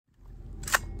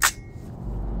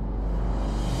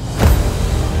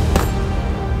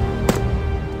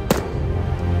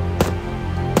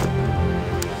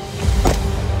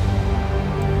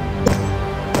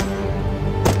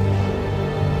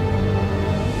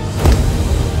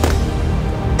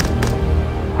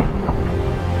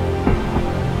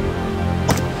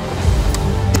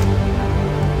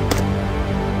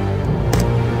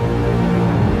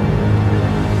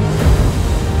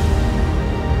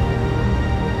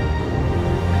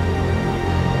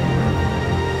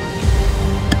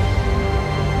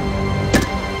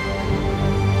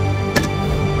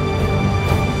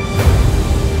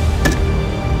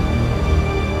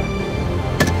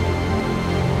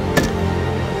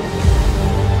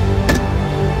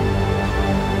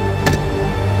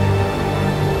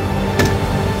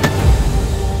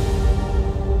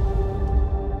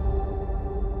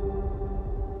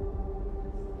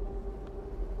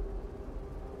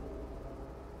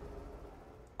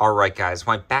Alright guys,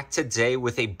 I'm back today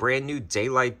with a brand new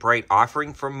Daylight Bright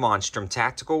offering from Monstrum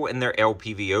Tactical in their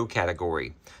LPVO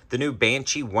category. The new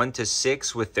Banshee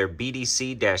 1-6 with their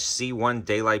BDC-C1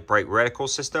 Daylight Bright reticle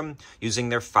system using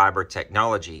their fiber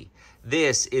technology.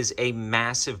 This is a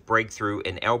massive breakthrough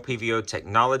in LPVO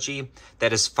technology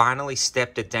that has finally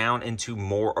stepped it down into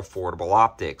more affordable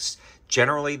optics.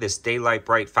 Generally, this Daylight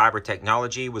Bright fiber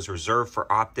technology was reserved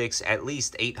for optics at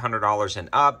least $800 and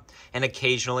up, and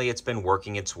occasionally it's been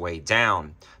working its way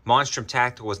down. Monstrum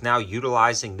Tactical is now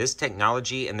utilizing this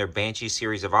technology in their Banshee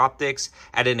series of optics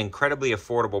at an incredibly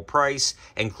affordable price,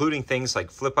 including things like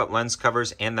flip-up lens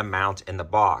covers and the mount in the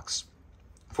box.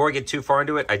 Before I get too far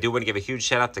into it, I do want to give a huge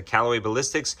shout out to Callaway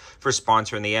Ballistics for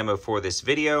sponsoring the ammo for this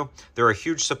video. They're a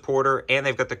huge supporter, and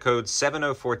they've got the code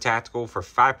 704TACTICAL for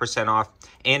 5% off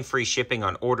and free shipping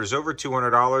on orders over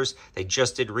 $200. They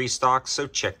just did restock, so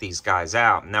check these guys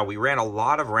out. Now, we ran a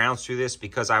lot of rounds through this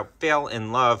because I fell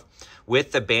in love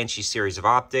with the Banshee series of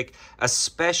optic,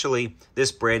 especially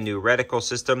this brand new reticle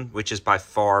system, which is by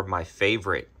far my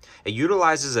favorite. It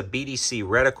utilizes a BDC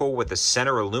reticle with a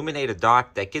center illuminated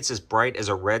dot that gets as bright as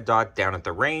a red dot down at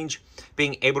the range,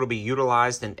 being able to be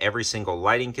utilized in every single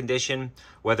lighting condition,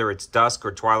 whether it's dusk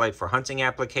or twilight for hunting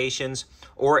applications,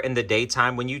 or in the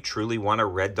daytime when you truly want a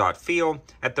red dot feel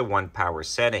at the 1 power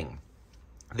setting.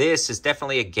 This is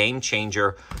definitely a game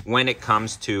changer when it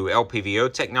comes to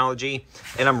LPVO technology,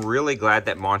 and I'm really glad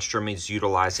that Monstrum is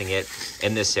utilizing it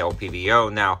in this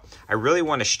LPVO. Now, I really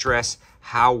want to stress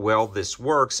how well this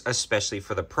works, especially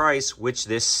for the price, which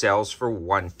this sells for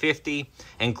 $150,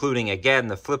 including, again,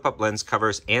 the flip-up lens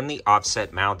covers and the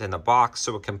offset mount in the box,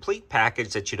 so a complete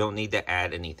package that you don't need to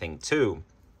add anything to.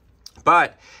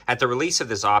 But at the release of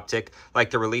this optic,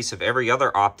 like the release of every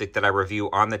other optic that I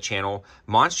review on the channel,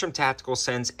 Monstrum Tactical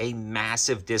sends a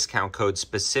massive discount code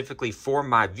specifically for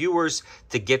my viewers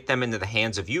to get them into the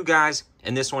hands of you guys.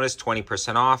 And this one is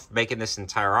 20% off, making this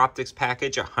entire optics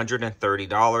package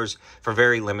 $130 for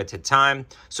very limited time.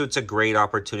 So it's a great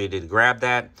opportunity to grab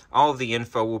that. All of the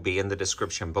info will be in the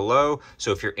description below.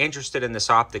 So if you're interested in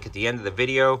this optic at the end of the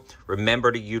video,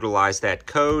 remember to utilize that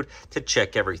code to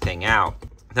check everything out.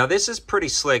 Now, this is pretty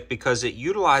slick because it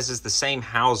utilizes the same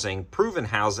housing, proven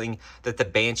housing, that the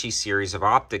Banshee series of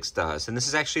optics does. And this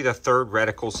is actually the third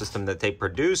reticle system that they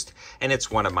produced, and it's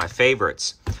one of my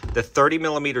favorites. The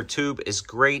 30mm tube is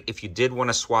great if you did want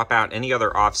to swap out any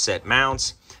other offset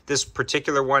mounts. This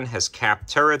particular one has capped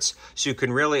turrets, so you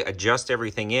can really adjust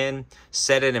everything in,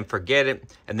 set it and forget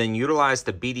it, and then utilize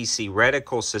the BDC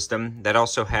reticle system that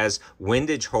also has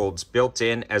windage holds built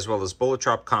in, as well as bullet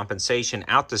drop compensation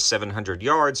out to 700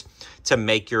 yards to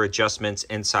make your adjustments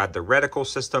inside the reticle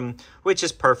system, which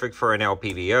is perfect for an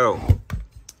LPVO.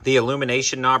 The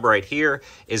illumination knob right here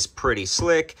is pretty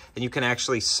slick, and you can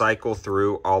actually cycle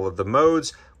through all of the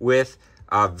modes with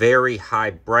a very high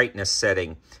brightness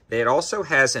setting. It also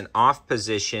has an off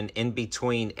position in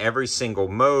between every single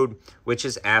mode, which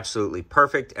is absolutely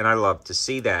perfect, and I love to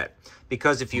see that.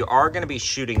 Because if you are going to be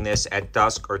shooting this at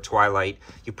dusk or twilight,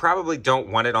 you probably don't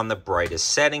want it on the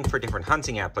brightest setting for different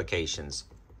hunting applications.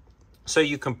 So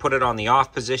you can put it on the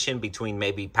off position between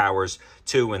maybe powers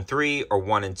 2 and 3 or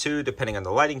 1 and 2, depending on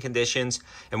the lighting conditions.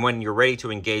 And when you're ready to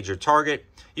engage your target,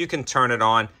 you can turn it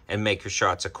on and make your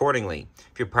shots accordingly.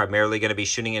 If you're primarily going to be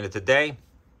shooting in it today,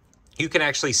 you can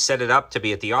actually set it up to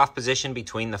be at the off position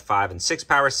between the 5 and 6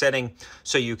 power setting,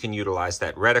 so you can utilize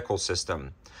that reticle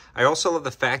system. I also love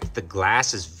the fact that the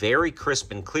glass is very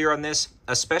crisp and clear on this,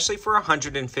 especially for a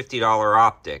 $150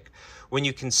 optic. When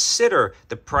you consider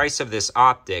the price of this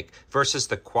optic versus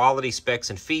the quality specs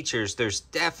and features, there's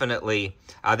definitely,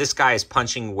 this guy is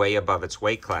punching way above its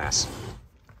weight class.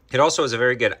 It also has a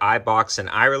very good eye box and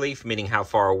eye relief, meaning how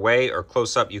far away or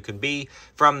close up you can be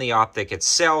from the optic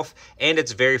itself, and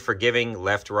it's very forgiving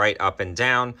left, right, up, and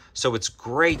down, so it's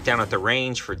great down at the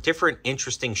range for different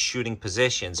interesting shooting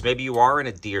positions. Maybe you are in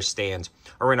a deer stand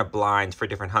or in a blind for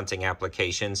different hunting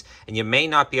applications, and you may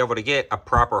not be able to get a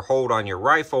proper hold on your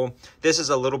rifle. This is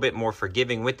a little bit more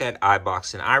forgiving with that eye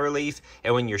box and eye relief,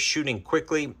 and when you're shooting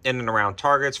quickly in and around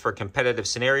targets for competitive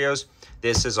scenarios,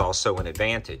 this is also an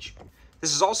advantage.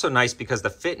 This is also nice because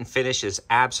the fit and finish is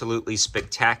absolutely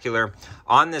spectacular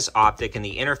on this optic, and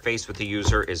the interface with the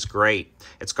user is great.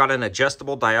 It's got an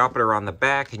adjustable diopter on the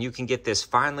back, and you can get this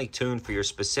finely tuned for your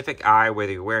specific eye,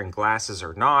 whether you're wearing glasses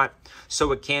or not,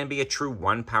 so it can be a true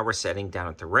 1 power setting down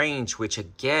at the range, which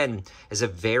again is a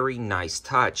very nice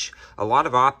touch. A lot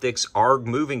of optics are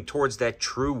moving towards that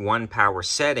true 1 power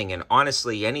setting, and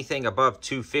honestly, anything above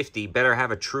 250 better have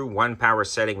a true 1 power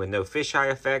setting with no fisheye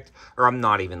effect, or I'm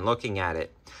not even looking at at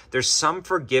it. There's some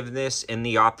forgiveness in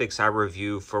the optics I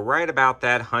review for right about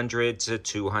that $100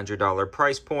 to $200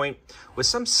 price point, with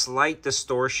some slight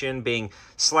distortion being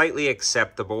slightly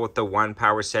acceptable with the 1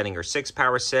 power setting or 6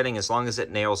 power setting, as long as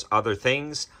it nails other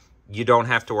things. You don't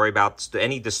have to worry about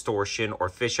any distortion or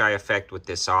fisheye effect with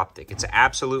this optic. It's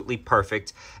absolutely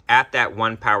perfect at that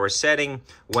 1 power setting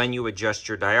when you adjust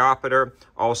your diopter,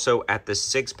 also at the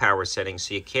 6 power setting,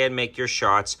 so you can make your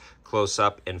shots close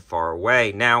up and far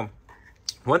away. Now,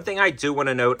 one thing I do want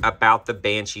to note about the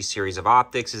Banshee series of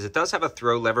optics is it does have a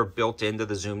throw lever built into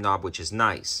the zoom knob, which is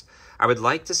nice. I would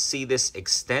like to see this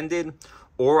extended,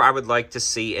 or I would like to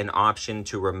see an option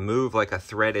to remove like a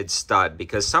threaded stud,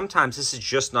 because sometimes this is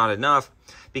just not enough,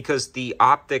 because the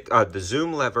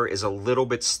zoom lever is a little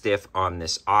bit stiff on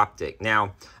this optic.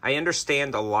 Now, I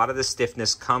understand a lot of the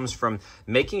stiffness comes from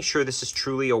making sure this is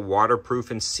truly a waterproof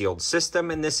and sealed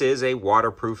system, and this is a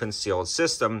waterproof and sealed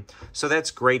system, so that's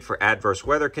great for adverse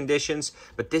weather conditions,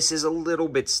 but this is a little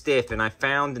bit stiff, and I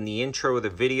found in the intro of the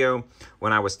video,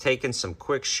 when I was taking some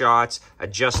quick shots,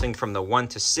 adjusting from the 1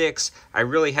 to 6, I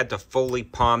really had to fully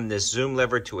palm this zoom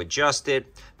lever to adjust it,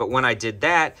 but when I did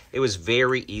that, it was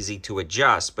very easy to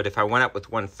adjust. But if I went up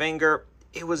with one finger,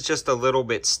 it was just a little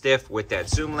bit stiff with that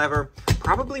zoom lever.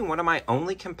 Probably one of my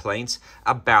only complaints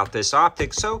about this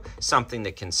optic, so something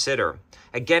to consider.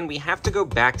 Again, we have to go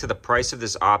back to the price of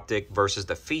this optic versus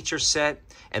the feature set,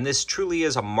 and this truly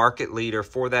is a market leader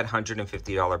for that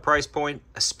 $150 price point,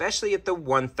 especially at the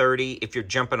 $130 if you're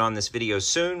jumping on this video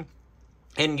soon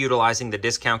and utilizing the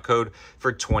discount code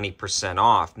for 20%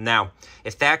 off. Now,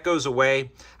 if that goes away,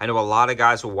 I know a lot of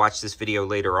guys will watch this video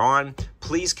later on.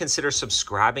 Please consider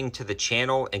subscribing to the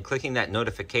channel and clicking that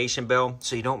notification bell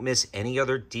so you don't miss any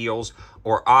other deals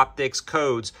or optics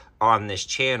codes on this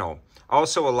channel.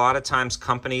 Also, a lot of times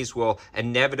companies will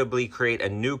inevitably create a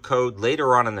new code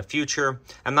later on in the future.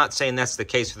 I'm not saying that's the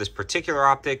case for this particular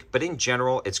optic, but in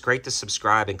general, it's great to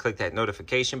subscribe and click that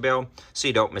notification bell so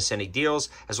you don't miss any deals,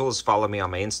 as well as follow me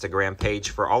on my Instagram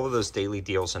page for all of those daily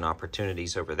deals and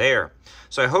opportunities over there.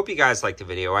 So I hope you guys liked the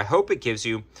video. I hope it gives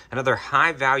you another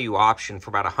high value option for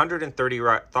about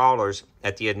 $130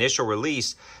 at the initial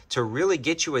release to really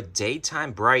get you a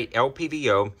daytime bright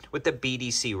LPVO with the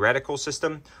BDC reticle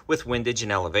system with windage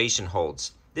and elevation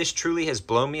holds. This truly has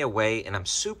blown me away, and I'm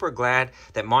super glad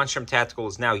that Monstrum Tactical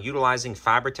is now utilizing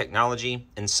fiber technology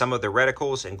in some of the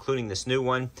reticles, including this new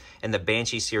one and the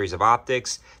Banshee series of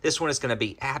optics. This one is going to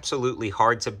be absolutely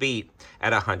hard to beat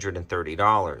at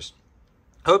 $130.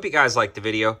 Hope you guys liked the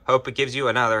video. Hope it gives you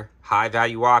another high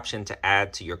value option to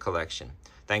add to your collection.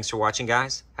 Thanks for watching,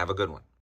 guys. Have a good one.